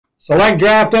Select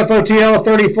draft FOTL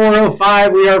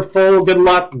 3405. We are full. Good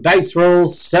luck. Dice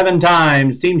rolls 7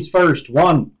 times. Teams first.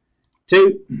 1,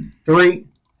 2, 3,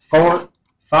 4,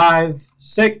 5,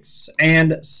 6,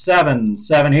 and 7.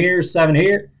 7 here, 7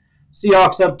 here.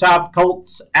 Seahawks up top,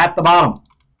 Colts at the bottom.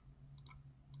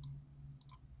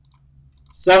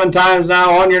 7 times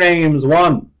now on your names.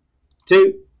 1,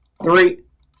 2, 3,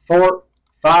 4,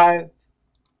 5,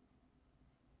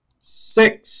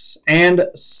 6, and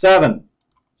 7.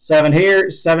 7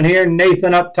 here, 7 here.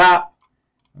 Nathan up top.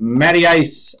 Matty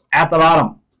Ice at the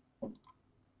bottom.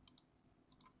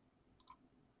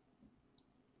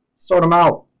 Sort them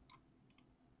out.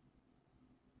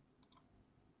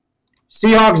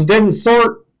 Seahawks didn't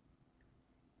sort.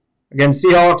 Again,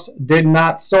 Seahawks did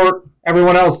not sort.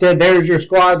 Everyone else did. There's your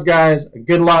squads, guys.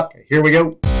 Good luck. Here we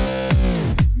go.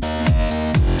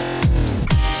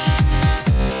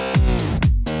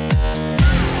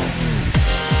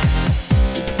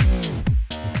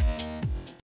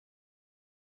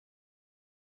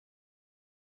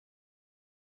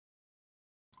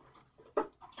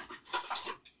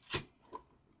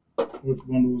 Which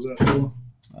bundle was that for?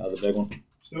 The big one.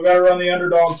 Still got to run the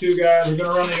underdog too, guys. We're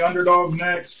going to run the underdog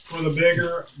next for the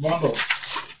bigger bundle.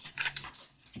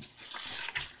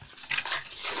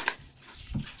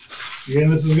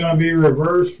 Again, this is going to be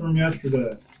reversed from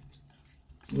yesterday.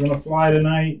 We're going to fly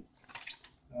tonight.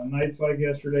 Nights like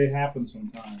yesterday happen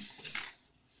sometimes.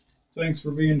 Thanks for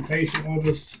being patient with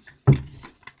us.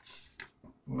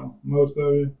 Well, most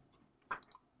of you.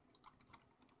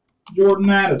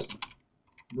 Jordan Addison.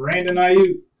 Brandon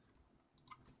Ayuk,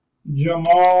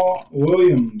 Jamal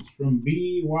Williams from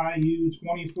BYU,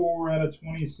 24 out of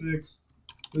 26.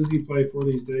 Who does he play for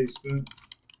these days, Spence?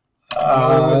 He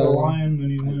was a Lion,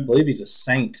 then he went. I believe he's a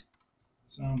Saint.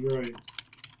 Sounds right.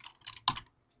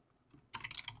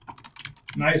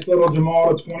 Nice little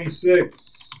Jamal to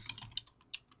 26.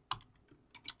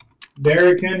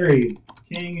 Derrick Henry,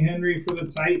 King Henry for the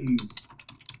Titans.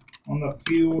 On the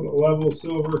field level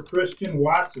silver, Christian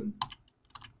Watson.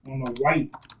 On the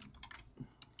white.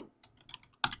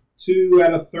 2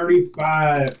 out of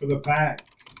 35 for the pack.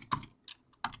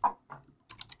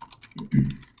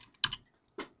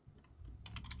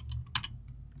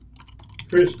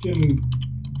 Christian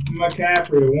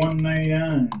McCaffrey,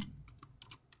 199.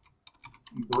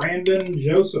 Brandon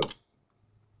Joseph.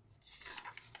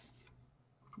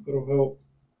 That'll help.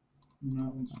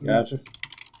 Gotcha.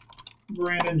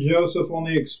 Brandon Joseph on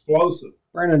the explosive.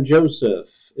 Brandon Joseph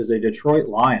is a Detroit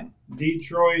Lion.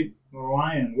 Detroit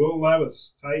Lion. Will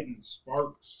Levis, Titans,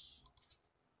 Sparks.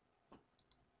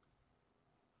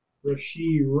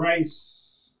 Rashee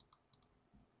Rice.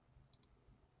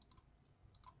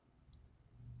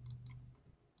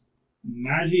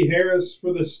 Najee Harris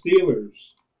for the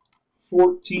Steelers.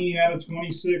 14 out of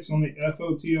 26 on the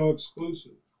FOTL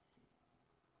exclusive.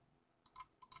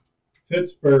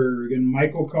 Pittsburgh and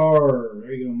Michael Carr.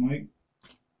 There you go, Mike.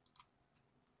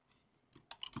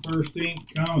 First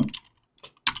ink coming.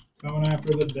 Coming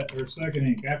after the second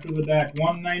ink. After the Dak.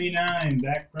 199.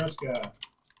 Dak Prescott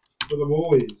for the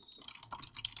boys.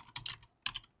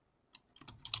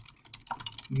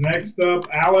 Next up,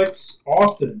 Alex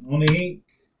Austin on the ink.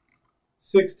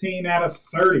 16 out of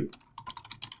 30.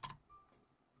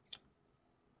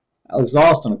 Alex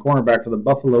Austin, a cornerback for the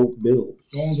Buffalo Bills.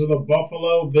 Going to the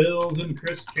Buffalo Bills and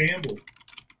Chris Campbell.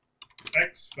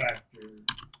 X Factor.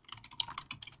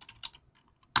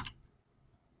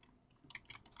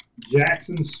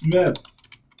 Jackson Smith.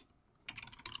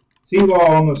 T-Law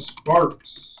on the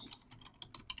Sparks.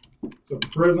 It's a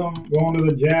Prism going to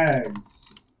the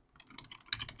Jags.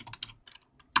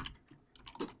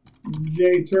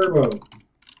 J Turbo.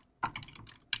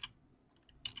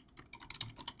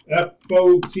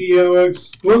 FOTL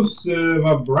exclusive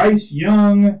of Bryce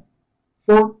Young,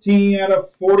 14 out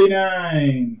of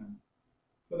 49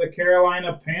 for the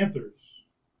Carolina Panthers.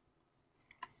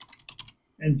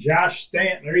 And Josh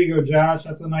Stanton. There you go, Josh.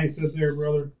 That's a nice hit there,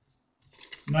 brother.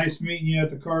 Nice meeting you at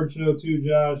the card show, too,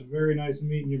 Josh. Very nice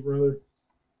meeting you, brother.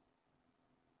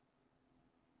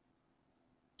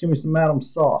 Give me some Adam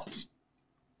sauce.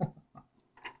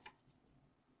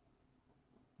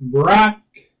 Brock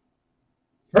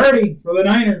Purdy for the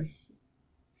Niners.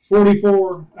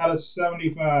 44 out of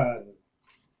 75.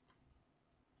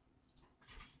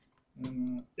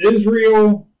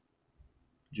 Israel.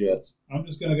 Jets. I'm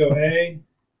just going to go A.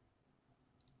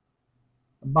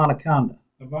 Abonaconda.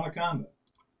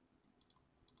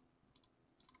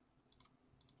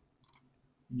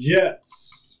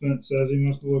 Jets. Spence says he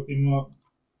must have looked him up.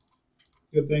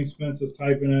 Good thing Spence is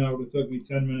typing in. It would have took me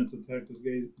 10 minutes to type this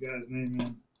guy's name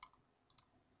in.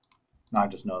 No, I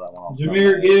just know that one.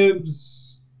 Jahmyr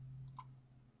Gibbs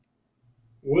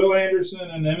Will Anderson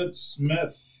and Emmitt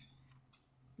Smith.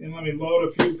 And let me load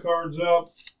a few cards up,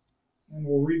 and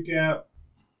we'll recap.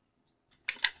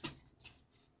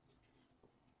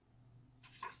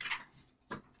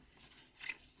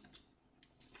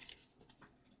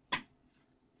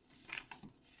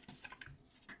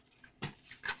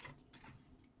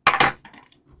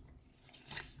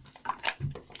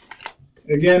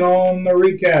 Again on the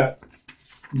recap,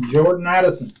 Jordan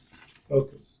Addison,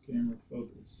 focus, camera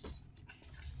focus.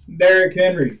 Derrick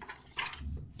Henry,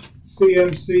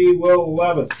 CMC Will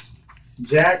Levis,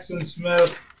 Jackson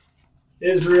Smith,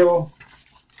 Israel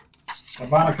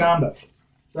Abanikanda,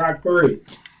 Brock Purdy,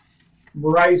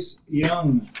 Bryce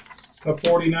Young, a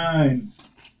 49,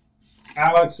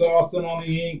 Alex Austin on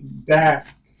the ink, Dak,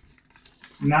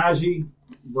 Najee,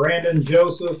 Brandon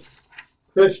Joseph,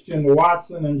 Christian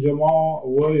Watson, and Jamal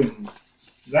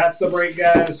Williams. That's the break,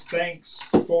 guys. Thanks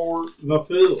for the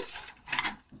fill.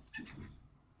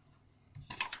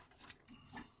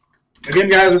 Again,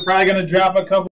 guys, we're probably going to drop a couple